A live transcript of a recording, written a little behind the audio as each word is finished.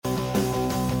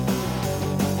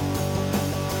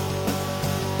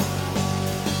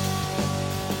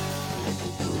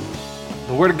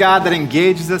The word of God that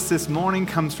engages us this morning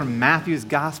comes from Matthew's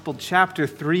Gospel, chapter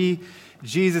 3,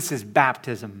 Jesus'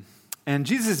 baptism. And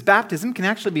Jesus' baptism can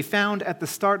actually be found at the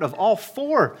start of all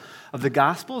four of the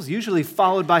Gospels, usually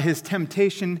followed by his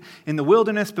temptation in the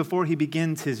wilderness before he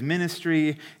begins his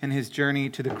ministry and his journey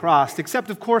to the cross. Except,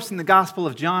 of course, in the Gospel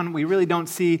of John, we really don't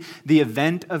see the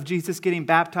event of Jesus getting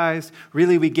baptized.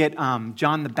 Really, we get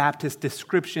John the Baptist's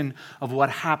description of what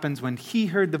happens when he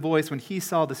heard the voice, when he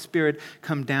saw the Spirit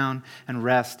come down and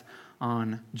rest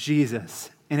on Jesus.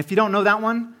 And if you don't know that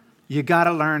one, you got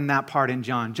to learn that part in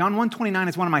John. John 1:29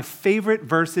 is one of my favorite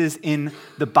verses in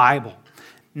the Bible.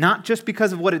 Not just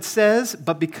because of what it says,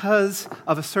 but because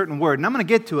of a certain word. And I'm going to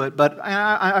get to it, but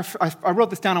I wrote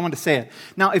this down. I wanted to say it.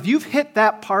 Now, if you've hit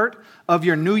that part of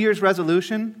your New Year's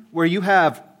resolution where you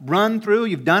have run through,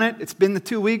 you've done it, it's been the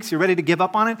 2 weeks, you're ready to give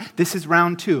up on it, this is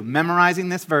round 2. Memorizing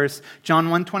this verse, John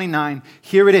 1:29.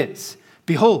 Here it is.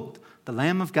 Behold, the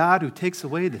Lamb of God who takes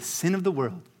away the sin of the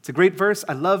world. It's a great verse.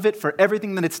 I love it for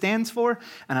everything that it stands for,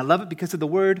 and I love it because of the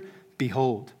word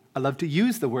behold. I love to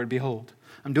use the word behold.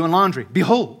 I'm doing laundry.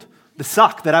 Behold, the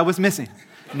sock that I was missing.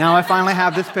 Now I finally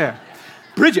have this pair.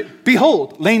 Bridget,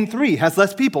 behold, lane 3 has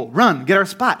less people. Run, get our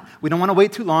spot. We don't want to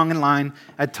wait too long in line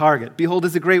at Target. Behold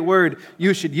is a great word.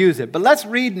 You should use it. But let's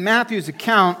read Matthew's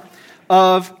account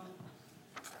of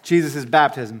Jesus'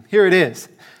 baptism. Here it is.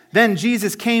 Then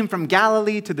Jesus came from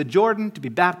Galilee to the Jordan to be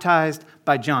baptized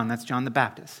by John. That's John the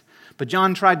Baptist. But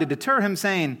John tried to deter him,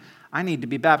 saying, I need to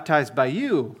be baptized by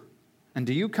you, and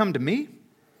do you come to me?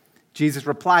 Jesus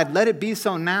replied, let it be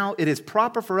so now. It is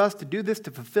proper for us to do this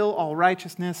to fulfill all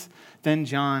righteousness. Then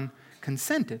John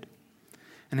consented.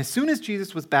 And as soon as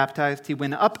Jesus was baptized, he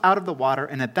went up out of the water,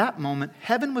 and at that moment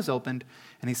heaven was opened,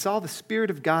 and he saw the Spirit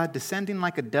of God descending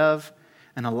like a dove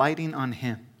and alighting on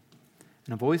him.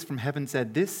 And a voice from heaven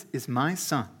said, this is my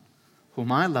Son,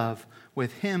 whom I love.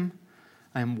 With him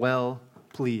I am well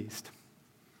pleased.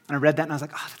 And I read that and I was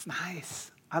like, oh, that's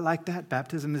nice. I like that.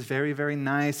 Baptism is very, very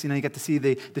nice. You know, you get to see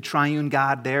the triune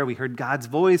God there. We heard God's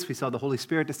voice. We saw the Holy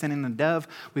Spirit descending on a dove.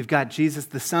 We've got Jesus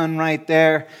the Son right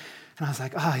there. And I was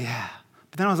like, oh, yeah.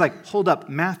 But then I was like, hold up,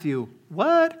 Matthew,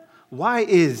 what? Why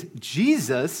is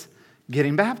Jesus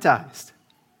getting baptized?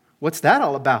 What's that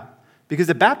all about? Because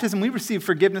at baptism, we receive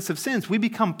forgiveness of sins. We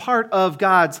become part of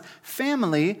God's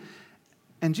family.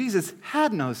 And Jesus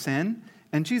had no sin.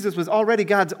 And Jesus was already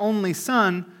God's only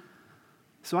Son.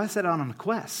 So I set out on a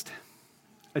quest,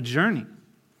 a journey,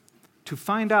 to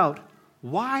find out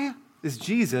why is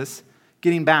Jesus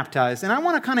getting baptized. And I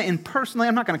want to I'm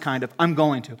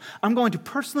going to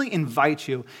personally invite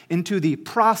you into the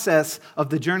process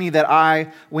of the journey that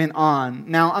I went on.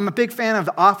 Now, I'm a big fan of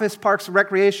The Office, Parks and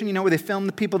Recreation, you know, where they film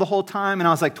the people the whole time. And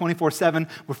I was like 24/7,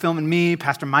 we're filming me,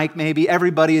 Pastor Mike maybe.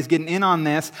 Everybody is getting in on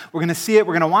this. We're going to see it.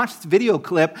 We're going to watch this video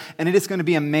clip, and it is going to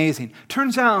be amazing.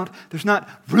 Turns out there's not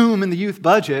room in the youth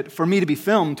budget for me to be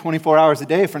filmed 24 hours a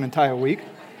day for an entire week.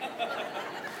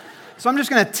 So I'm just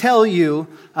going to tell you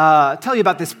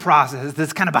about this process,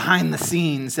 this kind of behind the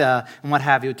scenes and what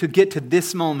have you, to get to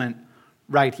this moment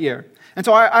right here. And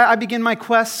so I begin my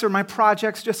quests or my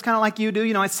projects just kind of like you do.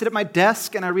 You know, I sit at my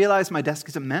desk and I realize my desk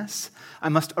is a mess. I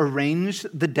must arrange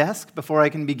the desk before I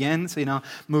can begin. So, you know,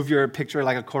 move your picture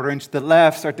like a quarter inch to the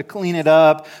left, start to clean it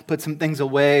up, put some things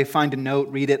away, find a note,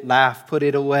 read it, laugh, put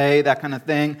it away, that kind of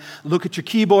thing. Look at your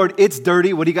keyboard. It's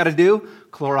dirty. What do you got to do?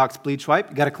 Clorox bleach wipe.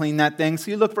 You got to clean that thing.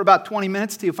 So you look for about 20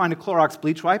 minutes till you find a Clorox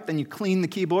bleach wipe. Then you clean the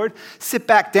keyboard. Sit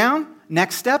back down.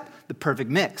 Next step, the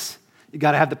perfect mix. You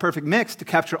got to have the perfect mix to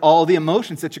capture all the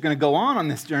emotions that you're going to go on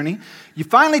this journey. You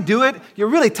finally do it. You're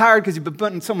really tired because you've been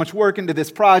putting so much work into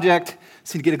this project.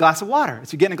 So you get a glass of water.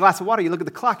 As you're getting a glass of water, you look at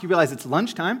the clock. You realize it's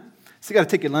lunchtime. So you got to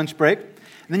take your lunch break. And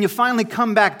then you finally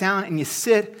come back down and you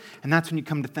sit. And that's when you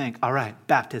come to think, all right,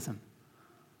 baptism.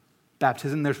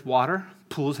 Baptism, there's water.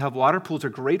 Pools have water. Pools are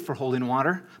great for holding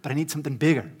water. But I need something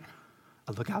bigger.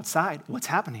 I look outside. What's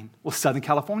happening? Well, Southern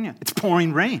California. It's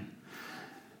pouring rain.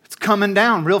 It's coming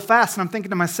down real fast, and I'm thinking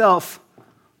to myself,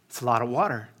 it's a lot of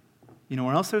water. You know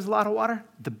where else there's a lot of water?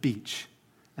 The beach.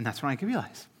 And that's when I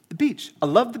realize, the beach. I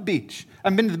love the beach. I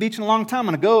haven't been to the beach in a long time.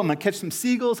 I'm going to catch some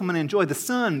seagulls. I'm going to enjoy the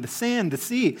sun, the sand, the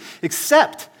sea.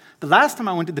 Except the last time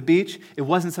I went to the beach, it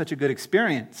wasn't such a good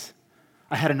experience.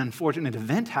 I had an unfortunate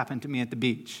event happen to me at the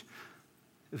beach.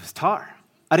 It was tar.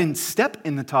 I didn't step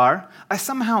in the tar. I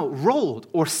somehow rolled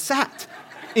or sat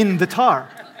in the tar.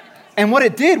 And what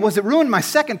it did was it ruined my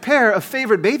second pair of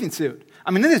favorite bathing suit.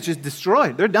 I mean, it is just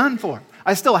destroyed. They're done for.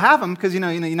 I still have them because, you know,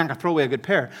 you're not going to throw away a good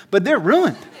pair. But they're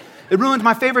ruined. It ruined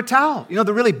my favorite towel. You know,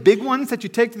 the really big ones that you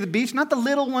take to the beach, not the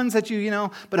little ones that you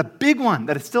know, but a big one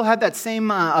that still had that same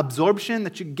absorption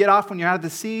that you get off when you're out of the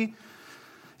sea.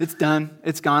 It's done.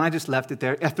 It's gone. I just left it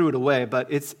there. I threw it away,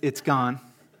 but it's gone.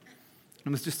 It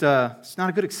was just it's not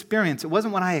a good experience. It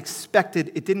wasn't what I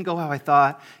expected. It didn't go how I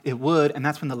thought it would. And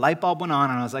that's when the light bulb went on,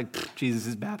 and I was like,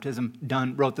 Jesus' baptism,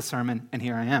 done, wrote the sermon, and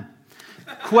here I am.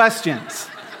 Questions?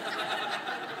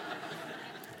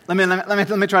 Let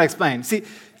me try to explain. See,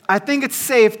 I think it's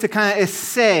safe to kind of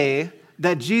say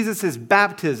that Jesus'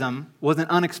 baptism was an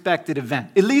unexpected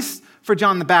event, at least for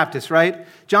John the Baptist, right?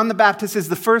 John the Baptist is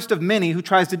the first of many who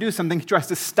tries to do something. He tries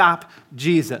to stop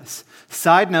Jesus.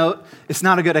 Side note, it's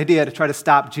not a good idea to try to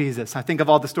stop Jesus. I think of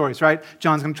all the stories, right?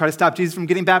 John's going to try to stop Jesus from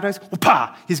getting baptized.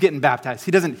 Whoopah! He's getting baptized.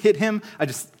 He doesn't hit him.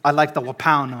 I like the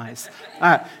whoopah noise.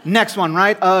 All right, next one,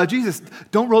 right? Jesus,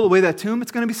 don't roll away that tomb.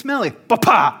 It's going to be smelly.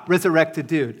 Whoopah! Resurrected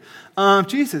dude.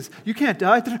 Jesus, you can't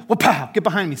die. Whoopah! Get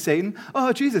behind me, Satan.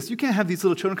 Oh, Jesus, you can't have these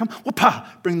little children come. Whoopah!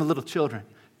 Bring the little children.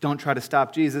 Don't try to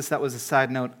stop Jesus. That was a side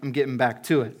note. I'm getting back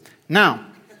to it. Now,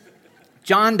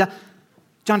 John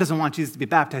doesn't want Jesus to be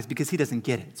baptized because he doesn't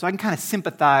get it. So I can kind of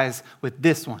sympathize with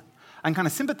this one. I can kind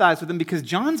of sympathize with him because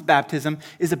John's baptism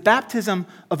is a baptism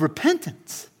of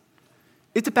repentance.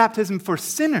 It's a baptism for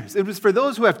sinners. It was for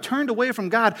those who have turned away from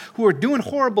God, who are doing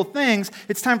horrible things.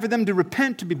 It's time for them to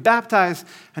repent, to be baptized,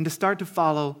 and to start to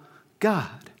follow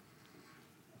God.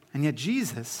 And yet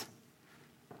Jesus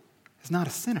is not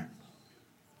a sinner.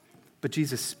 But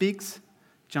Jesus speaks,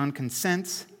 John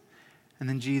consents, and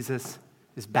then Jesus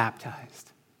is baptized.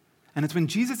 And it's when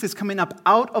Jesus is coming up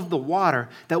out of the water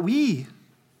that we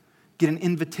get an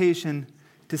invitation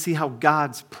to see how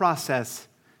God's process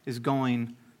is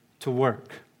going to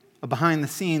work. A behind the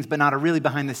scenes, but not a really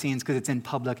behind the scenes because it's in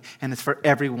public and it's for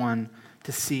everyone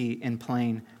to see in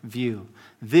plain view.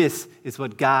 This is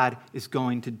what God is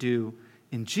going to do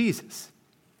in Jesus.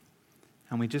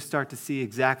 And we just start to see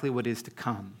exactly what is to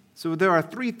come. So there are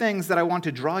three things that I want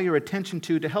to draw your attention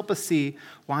to help us see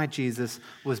why Jesus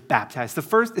was baptized. The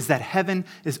first is that heaven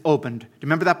is opened. Do you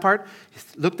remember that part?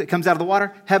 Look, it comes out of the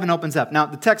water, heaven opens up. Now,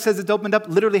 the text says it's opened up.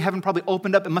 Literally, heaven probably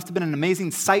opened up. It must have been an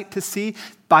amazing sight to see.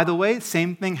 By the way,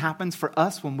 same thing happens for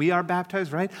us when we are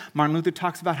baptized, right? Martin Luther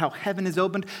talks about how heaven is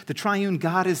opened. The triune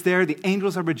God is there. The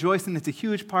angels are rejoicing. It's a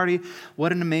huge party.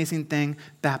 What an amazing thing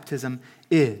baptism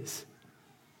is.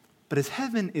 But as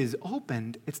heaven is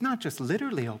opened, it's not just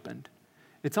literally opened.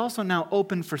 It's also now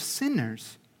open for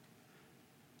sinners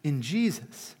in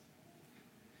Jesus.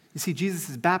 You see,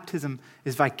 Jesus' baptism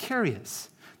is vicarious.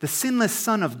 The sinless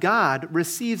Son of God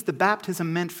receives the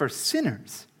baptism meant for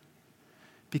sinners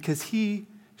because he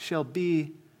shall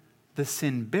be the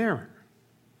sin bearer.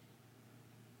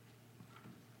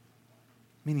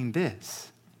 Meaning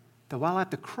this, that while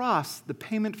at the cross, the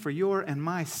payment for your and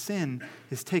my sin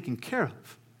is taken care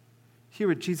of. Here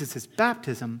at Jesus'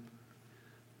 baptism,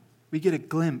 we get a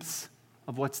glimpse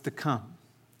of what's to come.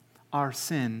 Our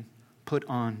sin put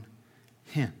on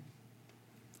him.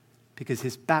 Because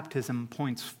his baptism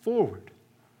points forward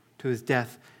to his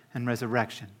death and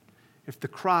resurrection. If the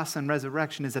cross and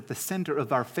resurrection is at the center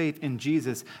of our faith in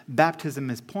Jesus, baptism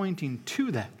is pointing to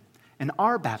that. And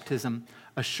our baptism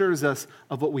assures us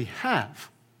of what we have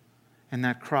in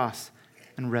that cross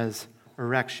and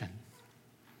resurrection.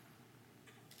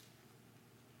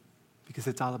 Because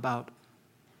it's all about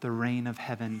the reign of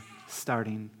heaven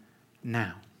starting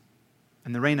now.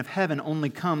 And the reign of heaven only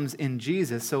comes in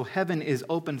Jesus, so heaven is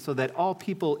open so that all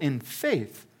people in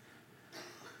faith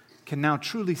can now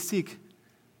truly seek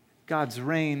God's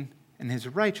reign and his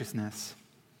righteousness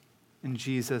in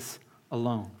Jesus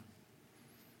alone.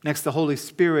 Next, the Holy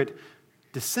Spirit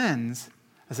descends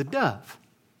as a dove.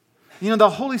 You know,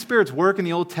 the Holy Spirit's work in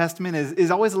the Old Testament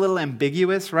is always a little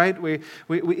ambiguous, right?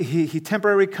 He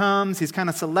temporarily comes, he's kind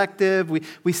of selective.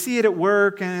 We see it at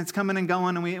work, and it's coming and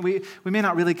going, and we may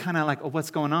not really kind of like, oh, what's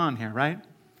going on here, right?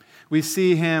 We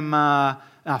see him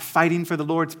fighting for the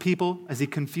Lord's people as he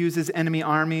confuses enemy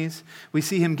armies. We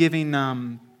see him giving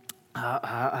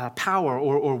power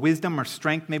or wisdom or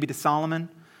strength maybe to Solomon.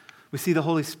 We see the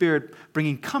Holy Spirit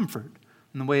bringing comfort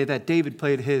in the way that David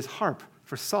played his harp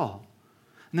for Saul.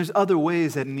 And there's other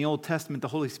ways that in the Old Testament the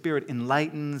Holy Spirit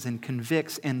enlightens and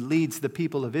convicts and leads the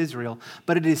people of Israel.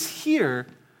 But it is here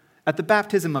at the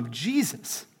baptism of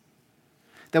Jesus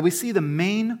that we see the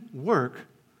main work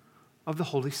of the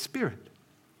Holy Spirit.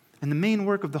 And the main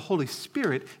work of the Holy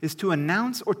Spirit is to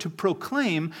announce or to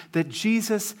proclaim that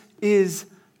Jesus is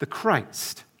the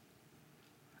Christ.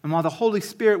 And while the Holy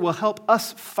Spirit will help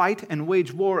us fight and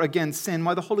wage war against sin,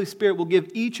 while the Holy Spirit will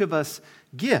give each of us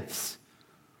gifts,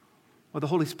 while the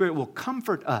Holy Spirit will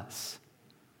comfort us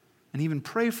and even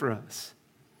pray for us,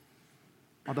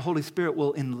 while the Holy Spirit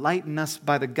will enlighten us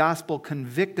by the gospel,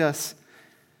 convict us,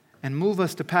 and move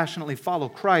us to passionately follow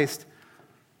Christ,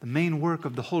 The main work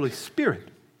of the Holy Spirit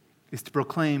is to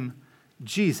proclaim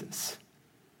Jesus.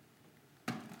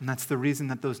 And that's the reason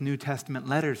that those New Testament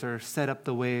letters are set up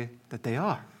the way that they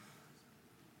are.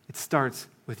 It starts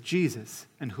with Jesus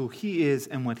and who he is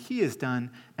and what he has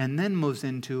done, and then moves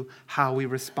into how we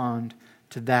respond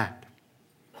to that.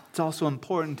 It's also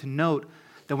important to note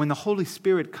that when the Holy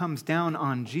Spirit comes down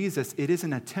on Jesus, it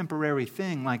isn't a temporary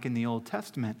thing like in the Old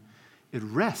Testament. It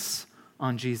rests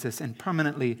on Jesus and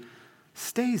permanently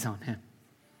stays on him.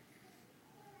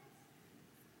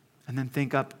 And then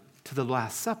think up to the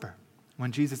Last Supper,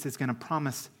 when Jesus is going to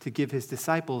promise to give his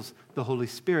disciples the Holy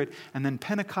Spirit. And then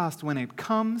Pentecost, when it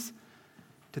comes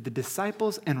to the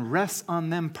disciples and rests on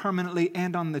them permanently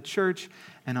and on the church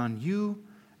and on you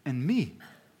and me.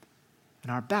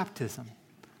 And our baptism,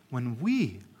 when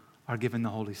we are given the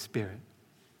Holy Spirit.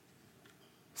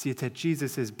 See, it's at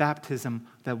Jesus' baptism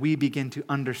that we begin to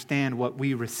understand what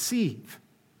we receive,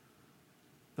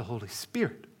 the Holy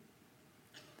Spirit.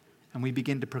 And we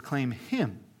begin to proclaim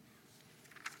him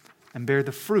and bear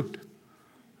the fruit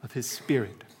of his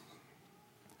Spirit.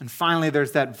 And finally,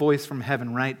 there's that voice from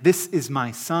heaven, right? This is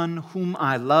my Son, whom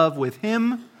I love. With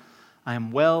him I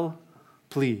am well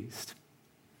pleased.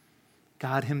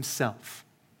 God himself.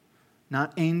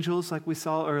 Not angels like we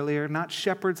saw earlier, not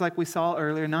shepherds like we saw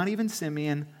earlier, not even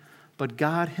Simeon, but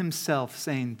God himself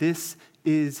saying, this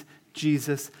is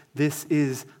Jesus, this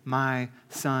is my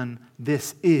Son,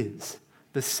 this is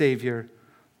the Savior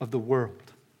of the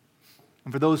world.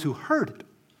 And for those who heard it,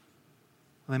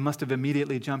 well, they must have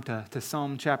immediately jumped to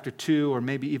Psalm chapter 2 or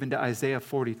maybe even to Isaiah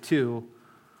 42,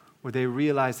 where they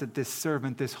realized that this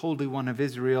servant, this Holy One of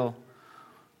Israel,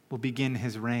 will begin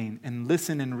his reign. And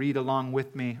listen and read along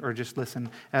with me, or just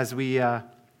listen as we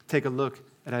take a look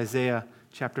at Isaiah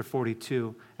chapter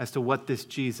 42 as to what this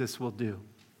Jesus will do.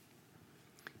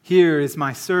 Here is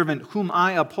my servant whom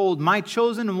I uphold, my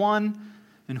chosen one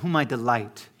in whom I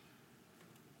delight.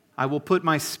 I will put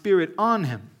my Spirit on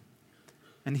him,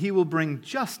 and he will bring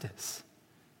justice,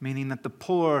 meaning that the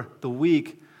poor, the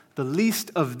weak, the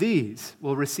least of these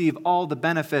will receive all the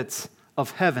benefits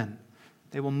of heaven.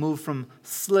 They will move from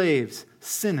slaves,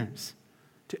 sinners,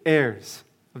 to heirs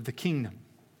of the kingdom.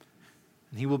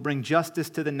 And he will bring justice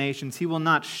to the nations. He will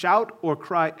not shout or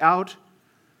cry out,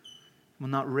 will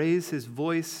not raise his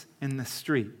voice in the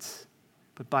streets,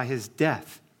 but by his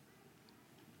death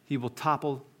he will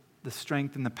topple the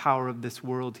strength and the power of this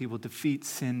world. He will defeat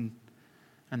sin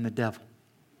and the devil.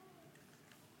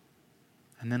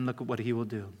 And then look at what he will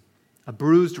do. A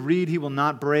bruised reed he will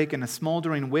not break, and a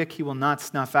smoldering wick he will not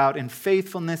snuff out. In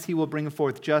faithfulness he will bring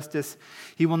forth justice.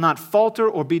 He will not falter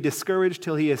or be discouraged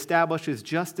till he establishes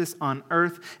justice on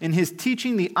earth. In his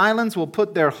teaching the islands will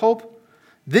put their hope.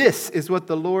 This is what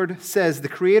the Lord says, the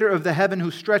creator of the heaven, who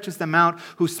stretches them out,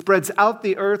 who spreads out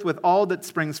the earth with all that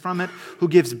springs from it, who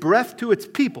gives breath to its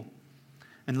people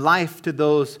and life to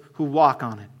those who walk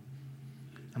on it.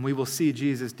 And we will see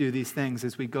Jesus do these things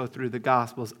as we go through the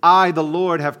Gospels. I, the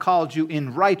Lord, have called you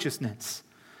in righteousness.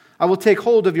 I will take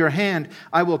hold of your hand.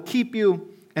 I will keep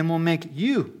you and will make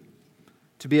you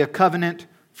to be a covenant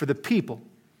for the people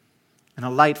and a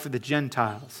light for the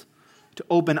Gentiles, to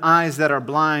open eyes that are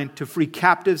blind, to free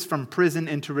captives from prison,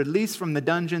 and to release from the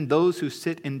dungeon those who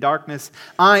sit in darkness.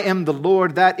 I am the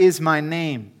Lord, that is my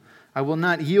name. I will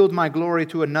not yield my glory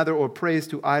to another or praise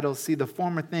to idols. See, the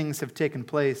former things have taken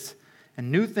place, and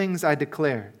new things I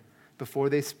declare. Before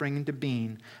they spring into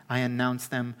being, I announce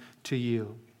them to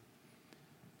you.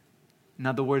 In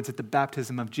other words, at the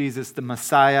baptism of Jesus, the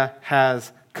Messiah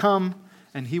has come,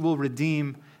 and he will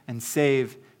redeem and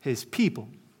save his people.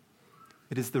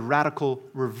 It is the radical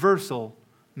reversal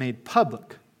made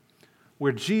public,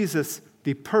 where Jesus,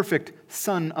 the perfect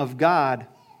Son of God,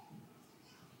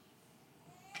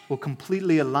 will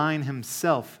completely align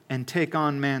himself and take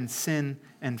on man's sin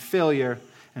and failure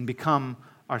and become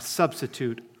our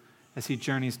substitute as he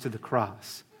journeys to the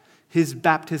cross. His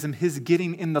baptism, his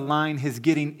getting in the line, his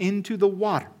getting into the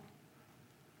water,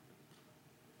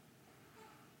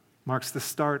 marks the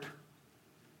start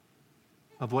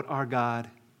of what our God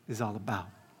is all about.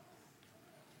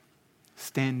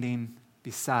 Standing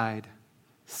beside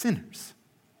sinners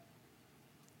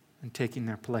and taking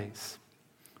their place.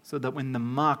 So that when the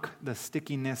muck, the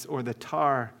stickiness, or the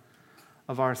tar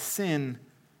of our sin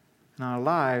in our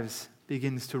lives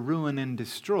begins to ruin and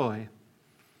destroy,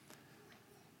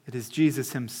 it is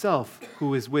Jesus himself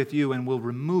who is with you and will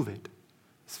remove it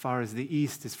as far as the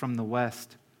east is from the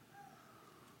west,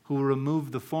 who will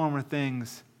remove the former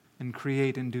things and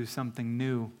create and do something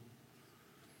new,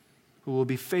 who will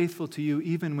be faithful to you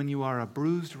even when you are a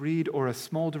bruised reed or a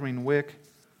smoldering wick,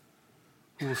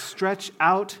 who will stretch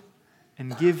out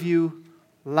and give you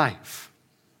life,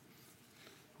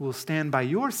 who will stand by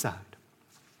your side,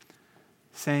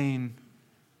 saying,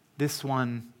 this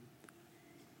one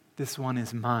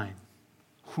is mine,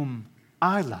 whom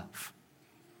I love,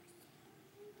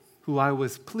 who I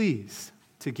was pleased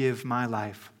to give my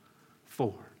life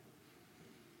for.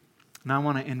 And I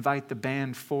want to invite the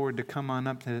band forward to come on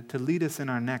up to lead us in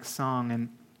our next song.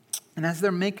 And as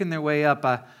they're making their way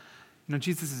up,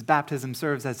 Jesus' baptism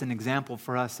serves as an example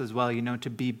for us as well, to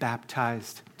be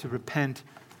baptized, to repent,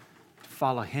 to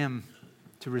follow him,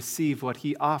 to receive what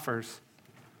he offers.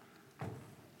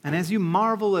 And as you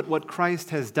marvel at what Christ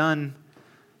has done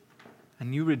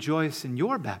and you rejoice in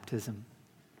your baptism,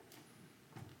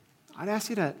 I'd ask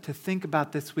you to think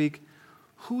about this week,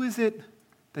 who is it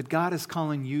that God is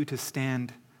calling you to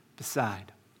stand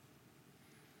beside?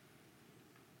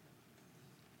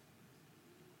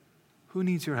 Who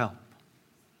needs your help?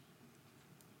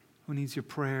 Who needs your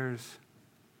prayers?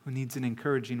 Who needs an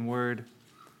encouraging word?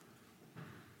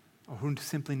 Or who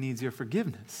simply needs your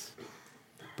forgiveness?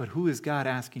 But who is God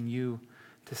asking you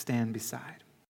to stand beside?